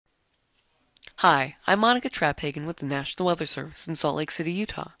Hi, I'm Monica Traphagen with the National Weather Service in Salt Lake City,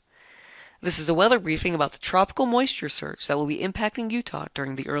 Utah. This is a weather briefing about the tropical moisture surge that will be impacting Utah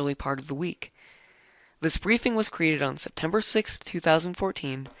during the early part of the week. This briefing was created on September 6,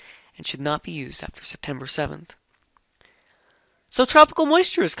 2014, and should not be used after September 7th. So tropical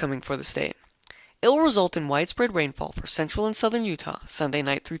moisture is coming for the state. It will result in widespread rainfall for central and southern Utah Sunday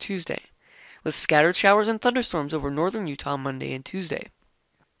night through Tuesday, with scattered showers and thunderstorms over northern Utah Monday and Tuesday.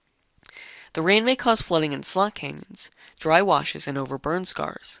 The rain may cause flooding in slot canyons, dry washes, and over burn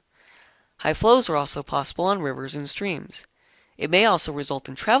scars. High flows are also possible on rivers and streams. It may also result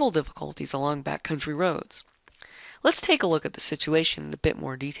in travel difficulties along backcountry roads. Let's take a look at the situation in a bit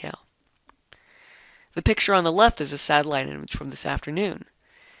more detail. The picture on the left is a satellite image from this afternoon.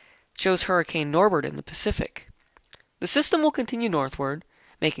 It shows Hurricane Norbert in the Pacific. The system will continue northward,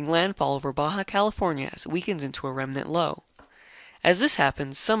 making landfall over Baja California as it weakens into a remnant low. As this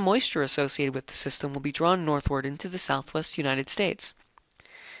happens, some moisture associated with the system will be drawn northward into the southwest United States.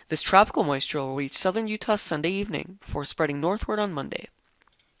 This tropical moisture will reach southern Utah Sunday evening before spreading northward on Monday.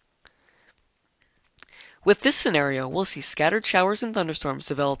 With this scenario, we'll see scattered showers and thunderstorms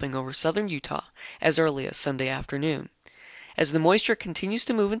developing over southern Utah as early as Sunday afternoon. As the moisture continues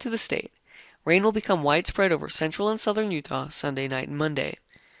to move into the state, rain will become widespread over central and southern Utah Sunday night and Monday.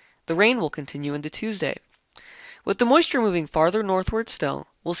 The rain will continue into Tuesday. With the moisture moving farther northward still,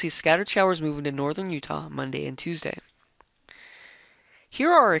 we'll see scattered showers move into northern Utah Monday and Tuesday.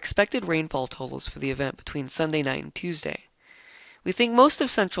 Here are our expected rainfall totals for the event between Sunday night and Tuesday. We think most of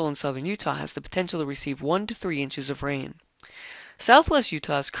central and southern Utah has the potential to receive 1 to 3 inches of rain. Southwest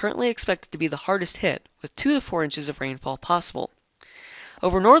Utah is currently expected to be the hardest hit, with 2 to 4 inches of rainfall possible.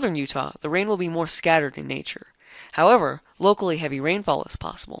 Over northern Utah, the rain will be more scattered in nature. However, locally heavy rainfall is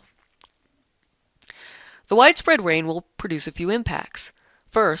possible. The widespread rain will produce a few impacts.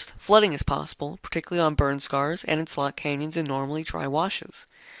 First, flooding is possible, particularly on burn scars and in slot canyons and normally dry washes.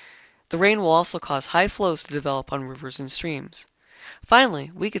 The rain will also cause high flows to develop on rivers and streams.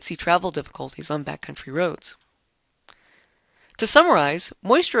 Finally, we could see travel difficulties on backcountry roads. To summarize,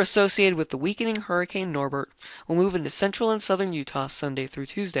 moisture associated with the weakening Hurricane Norbert will move into central and southern Utah Sunday through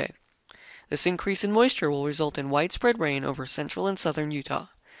Tuesday. This increase in moisture will result in widespread rain over central and southern Utah,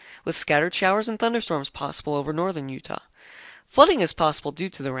 with scattered showers and thunderstorms possible over northern Utah. Flooding is possible due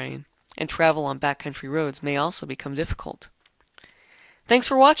to the rain, and travel on backcountry roads may also become difficult. Thanks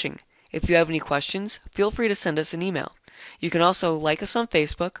for watching. If you have any questions, feel free to send us an email. You can also like us on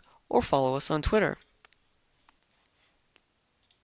Facebook or follow us on Twitter.